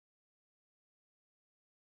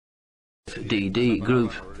DD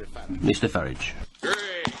Group, Mr Farage.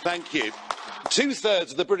 Thank you.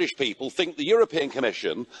 2/3 of the British people think the European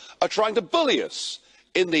Commission are trying to bully us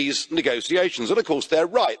in these negotiations. And of course they're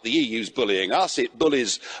right. The EU's bullying us, it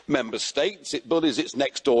bullies member states, it bullies its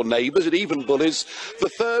next door neighbours, it even bullies the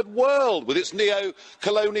third world with its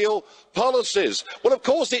neo-colonial policies. Well, of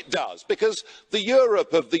course it does, because the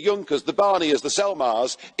Europe of the Junckers, the Barniers, the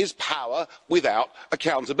Selmayrs is power without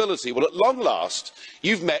accountability. Well, at long last,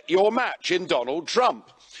 you've met your match in Donald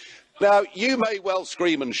Trump. Now, you may well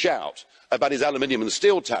scream and shout about his aluminium and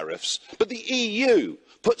steel tariffs, but the EU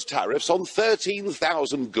puts tariffs on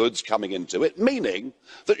 13,000 goods coming into it, meaning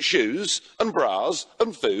that shoes and bras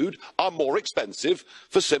and food are more expensive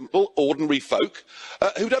for simple, ordinary folk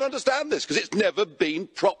who don't understand this, because it's never been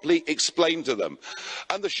properly explained to them.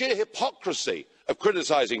 And the sheer hypocrisy of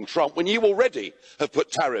criticising Trump when you already have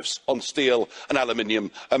put tariffs on steel and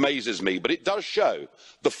aluminium amazes me, but it does show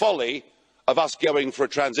the folly of us going for a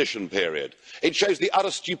transition period. It shows the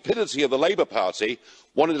utter stupidity of the Labour Party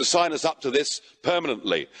wanting to sign us up to this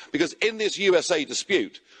permanently, because in this USA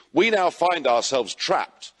dispute we now find ourselves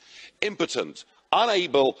trapped, impotent,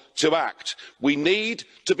 unable to act. We need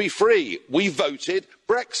to be free. We voted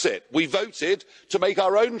Brexit. We voted to make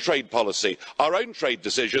our own trade policy, our own trade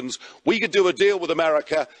decisions. We could do a deal with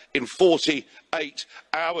America in 48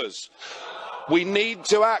 hours. We need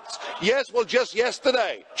to act. Yes, well, just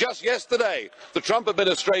yesterday, the Trump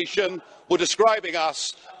administration were describing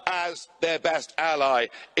us as their best ally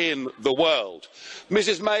in the world.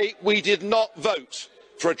 Mrs May, we did not vote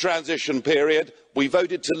for a transition period. We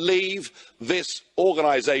voted to leave this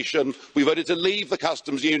organisation. We voted to leave the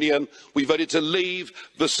customs union. We voted to leave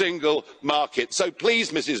the single market. So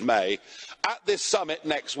please, Mrs May, at this summit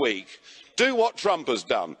next week, do what Trump has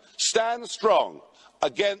done. Stand strong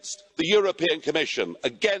against the European Commission,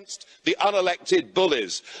 against the unelected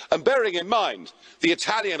bullies. And bearing in mind the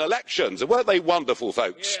Italian elections, and weren't they wonderful,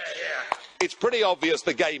 folks? Yeah. It's pretty obvious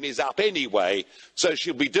the game is up anyway, so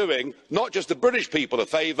she'll be doing not just the British people a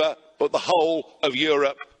favour, but the whole of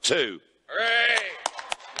Europe too. Hooray!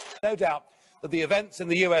 No doubt that the events in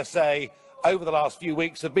the USA over the last few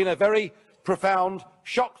weeks have been a very profound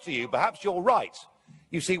shock to you. Perhaps you're right.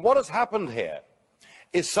 You see, what has happened here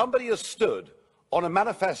is somebody has stood on a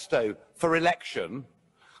manifesto for election,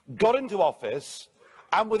 got into office,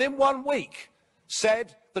 and within 1 week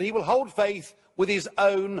said that he will hold faith with his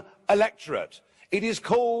own electorate. It is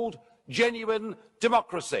called genuine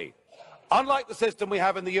democracy. Unlike the system we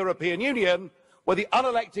have in the European Union, where the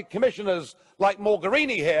unelected commissioners like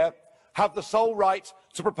Mogherini here have the sole right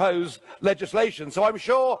to propose legislation. So I'm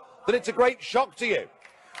sure that it's a great shock to you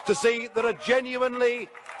to see that a genuinely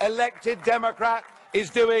elected Democrat is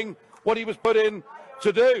doing what he was put in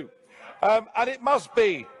to do. And it must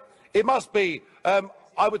be,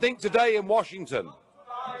 I would think today in Washington.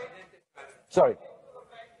 Sorry.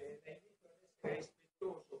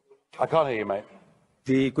 I can't hear you, mate.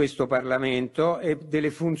 Di questo Parlamento e delle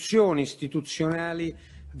funzioni istituzionali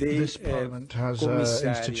dei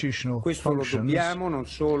commissari. Questo lo dobbiamo non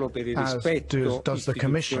solo per il rispetto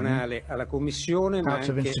istituzionale alla Commissione, ma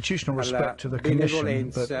anche alla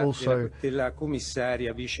benevolenza della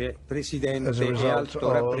commissaria vicepresidente e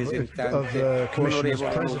alto rappresentante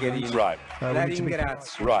onorevole Mogherini. La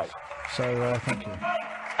ringrazio. Thank you.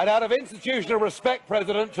 And out of institutional respect,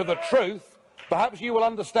 President, to the truth, perhaps you will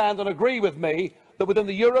understand and agree with me that within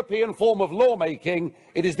the European form of lawmaking,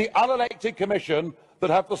 it is the unelected Commission that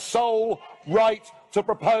have the sole right to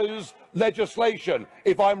propose legislation.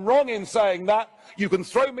 If I'm wrong in saying that, you can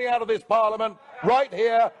throw me out of this Parliament right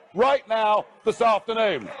here, right now, this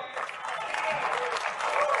afternoon.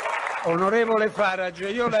 Onorevole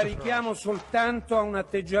Farage, io la richiamo soltanto a un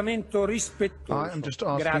atteggiamento rispettoso. I am just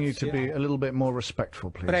asking you to be a little bit more respectful,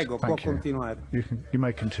 please. Prego, può continuare. You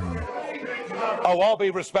may continue. Oh, I'll be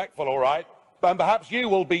respectful, all right, and perhaps you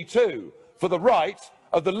will be too, for the right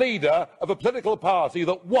of the leader of a political party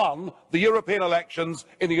that won the European elections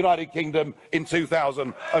in the United Kingdom in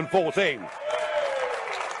 2014.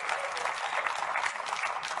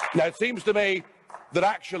 Now, it seems to me that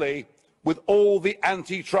actually, with all the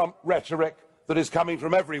anti-Trump rhetoric that is coming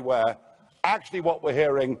from everywhere, actually what we're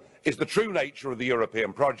hearing is the true nature of the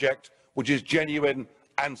European project, which is genuine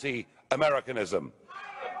anti-Americanism.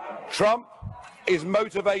 Trump is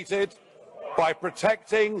motivated by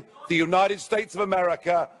protecting the United States of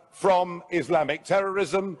America from Islamic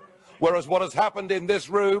terrorism, whereas what has happened in this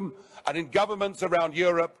room and in governments around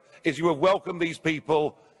Europe is you have welcomed these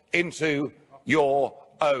people into your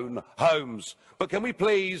own homes. But can we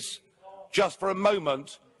please, just for a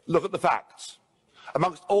moment, look at the facts?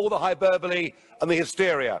 Amongst all the hyperbole and the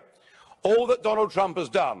hysteria, all that Donald Trump has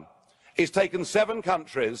done is taken 7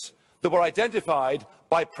 countries that were identified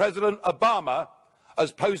by President Obama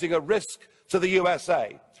as posing a risk to the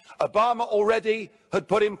USA. Obama already had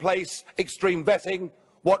put in place extreme vetting.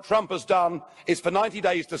 What Trump has done is for 90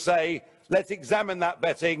 days to say, let's examine that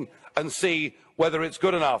vetting and see whether it's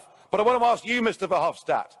good enough. But I want to ask you, Mr.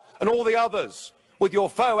 Verhofstadt, and all the others, with your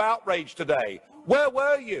faux outrage today, where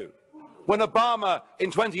were you when Obama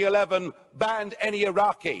in 2011 banned any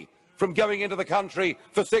Iraqi from going into the country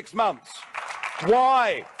for 6 months?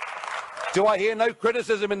 Why do I hear no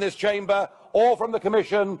criticism in this chamber or from the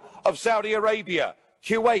Commission of Saudi Arabia,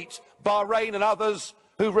 Kuwait, Bahrain and others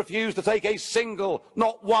who refuse to take a single,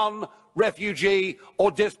 not one, refugee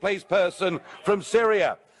or displaced person from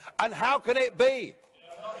Syria? And how can it be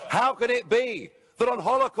that on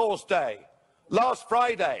Holocaust Day, last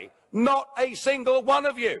Friday, not a single one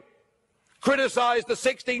of you criticised the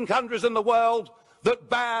 16 countries in the world that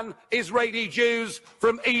ban Israeli Jews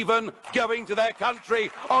from even going to their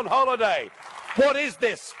country on holiday? What is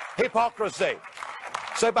this hypocrisy?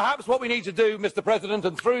 So perhaps what we need to do, Mr. President,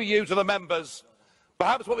 and through you to the members,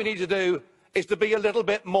 perhaps what we need to do is to be a little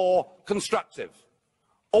bit more constructive.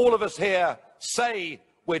 All of us here say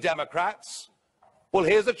we're Democrats. Well,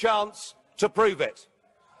 here's a chance to prove it.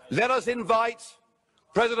 Let us invite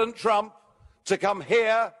President Trump to come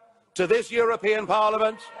here to this European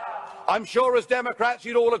Parliament. I'm sure as Democrats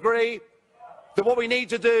you'd all agree that what we need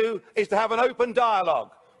to do is to have an open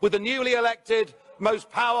dialogue with the newly elected, most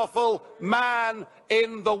powerful man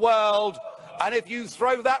in the world. And if you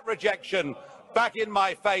throw that rejection back in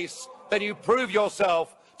my face, then you prove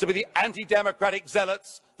yourself to be the anti-democratic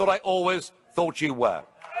zealots that I always thought you were.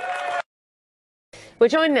 We're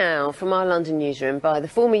joined now from our London newsroom by the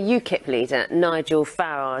former UKIP leader, Nigel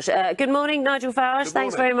Farage. Good morning, Nigel Farage.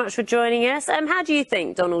 Thanks very much for joining us. How do you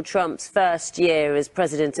think Donald Trump's first year as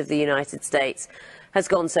President of the United States has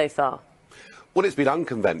gone so far? Well, it's been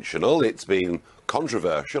unconventional, it's been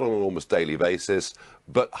controversial on an almost daily basis,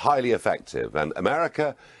 but highly effective. And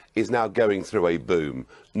America is now going through a boom.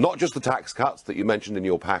 Not just the tax cuts that you mentioned in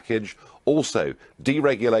your package, also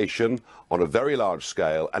deregulation on a very large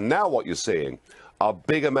scale. And now what you're seeing are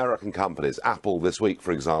big American companies, Apple this week,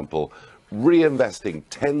 for example, reinvesting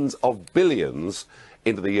tens of billions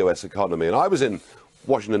into the US economy. And I was in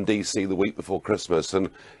Washington, D.C. the week before Christmas,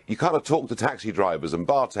 and you kind of talk to taxi drivers and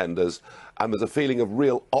bartenders, and there's a feeling of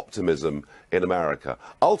real optimism in America.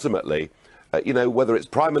 Ultimately, you know, whether it's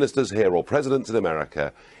prime ministers here or presidents in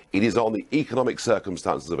America, it is on the economic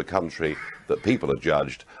circumstances of a country that people are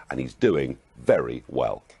judged, and he's doing very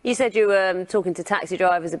well. You said you were talking to taxi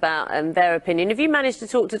drivers about their opinion. Have you managed to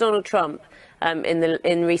talk to Donald Trump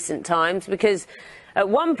in recent times? Because at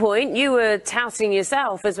one point you were touting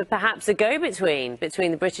yourself as perhaps a go-between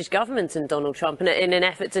between the British government and Donald Trump in an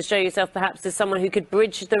effort to show yourself perhaps as someone who could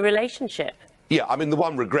bridge the relationship. Yeah, I mean, the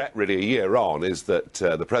one regret really a year on is that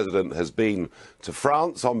the President has been to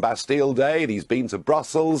France on Bastille Day, and he's been to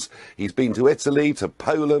Brussels, he's been to Italy, to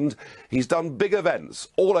Poland. He's done big events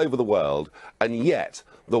all over the world, and yet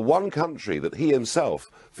the one country that he himself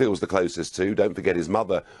feels the closest to, don't forget his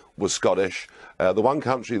mother was Scottish, the one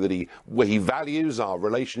country that where he values our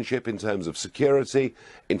relationship in terms of security,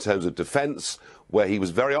 in terms of defence, where he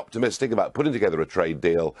was very optimistic about putting together a trade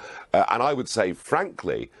deal, and I would say,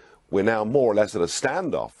 frankly, we're now more or less at a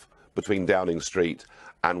standoff between Downing Street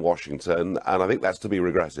and Washington, and I think that's to be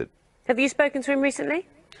regretted. Have you spoken to him recently?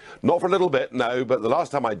 Not for a little bit, no, but the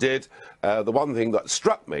last time I did, the one thing that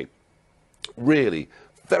struck me really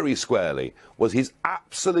very squarely was his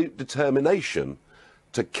absolute determination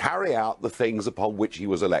to carry out the things upon which he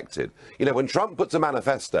was elected. You know, when Trump puts a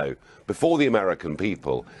manifesto before the American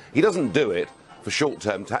people, he doesn't do it for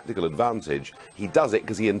short-term tactical advantage. He does it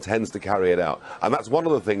because he intends to carry it out. And that's one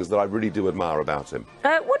of the things that I really do admire about him.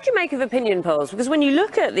 What do you make of opinion polls? Because when you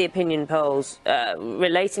look at the opinion polls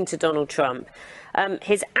relating to Donald Trump,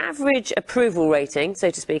 his average approval rating, so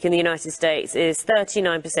to speak, in the United States is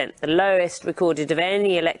 39%, the lowest recorded of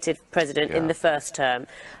any elected president in the first term.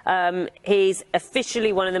 He's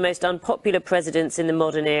officially one of the most unpopular presidents in the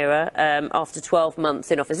modern era after 12 months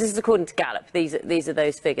in office. This is according to Gallup. These are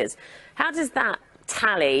those figures. How does that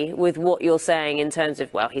tally with what you're saying in terms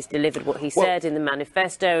of, well, he's delivered what he said in the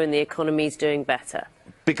manifesto and the economy's doing better?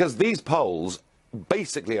 Because these polls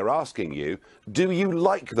basically are asking you, do you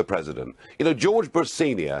like the president? You know, George Bush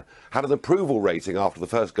Sr. had an approval rating after the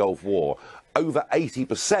first Gulf War over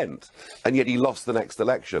 80%, and yet he lost the next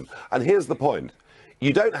election. And here's the point.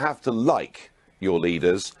 You don't have to like your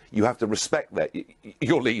leaders. You have to respect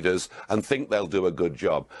your leaders and think they'll do a good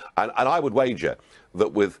job. And I would wager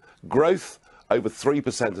that with growth over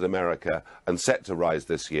 3% in America and set to rise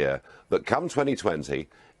this year, that come 2020,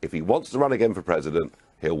 if he wants to run again for president,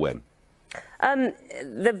 he'll win.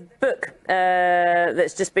 The book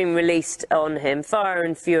that's just been released on him, Fire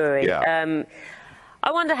and Fury. Yeah.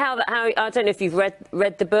 I wonder how I don't know if you've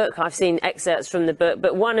read the book. I've seen excerpts from the book,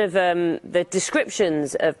 but one of the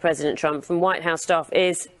descriptions of President Trump from White House staff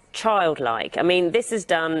is childlike. I mean, this has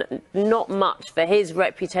done not much for his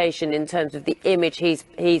reputation in terms of the image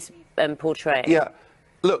he's portraying. Yeah.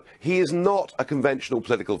 Look, he is not a conventional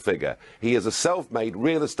political figure. He is a self-made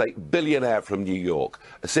real estate billionaire from New York,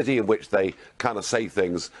 a city in which they kind of say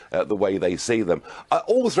things the way they see them.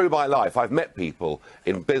 All through my life, I've met people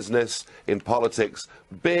in business, in politics,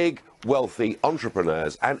 big, wealthy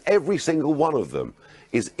entrepreneurs, and every single one of them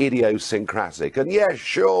is idiosyncratic. And yeah,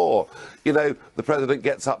 sure, you know, the president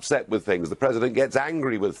gets upset with things, the president gets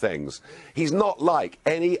angry with things. He's not like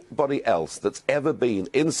anybody else that's ever been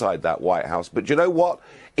inside that White House. But you know what?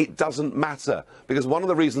 It doesn't matter, because one of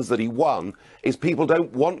the reasons that he won is people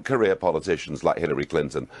don't want career politicians like Hillary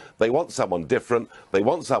Clinton. They want someone different, they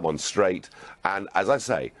want someone straight, and as I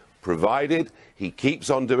say, provided he keeps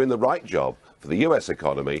on doing the right job for the US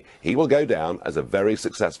economy, he will go down as a very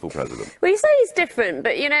successful president. Well, you say he's different,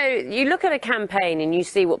 but, you know, you look at a campaign and you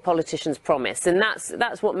see what politicians promise, and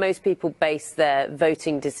that's what most people base their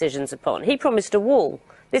voting decisions upon. He promised a wall.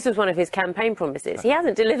 This was one of his campaign promises. He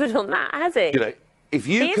hasn't delivered on that, has he? You know, if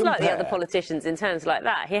you he is like the other politicians in terms like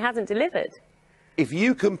that. He hasn't delivered. If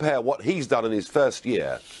you compare what he's done in his first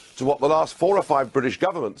year to what the last 4 or 5 British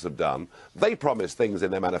governments have done, they promise things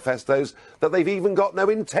in their manifestos that they've even got no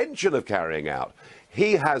intention of carrying out.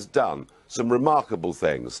 He has done some remarkable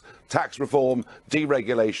things. Tax reform,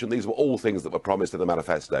 deregulation, these were all things that were promised in the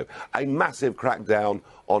manifesto. A massive crackdown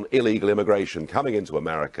on illegal immigration coming into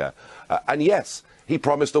America. And yes, he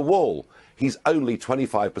promised a wall. He's only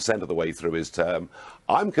 25% of the way through his term.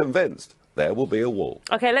 I'm convinced there will be a wall.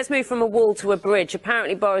 OK, let's move from a wall to a bridge.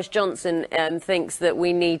 Apparently Boris Johnson thinks that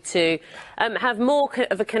we need to have more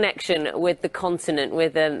of a connection with the continent,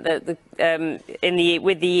 with the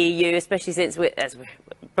EU, especially since as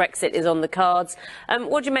Brexit is on the cards.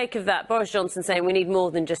 What do you make of that? Boris Johnson saying we need more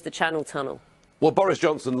than just the Channel Tunnel. Well, Boris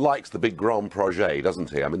Johnson likes the big grand projet, doesn't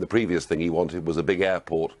he? I mean, the previous thing he wanted was a big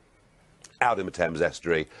airport out in the Thames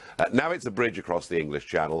estuary. Now it's a bridge across the English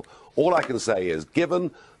Channel. All I can say is, given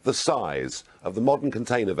the size of the modern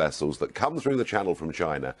container vessels that come through the Channel from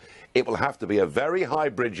China, it will have to be a very high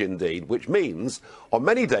bridge indeed, which means on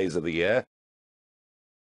many days of the year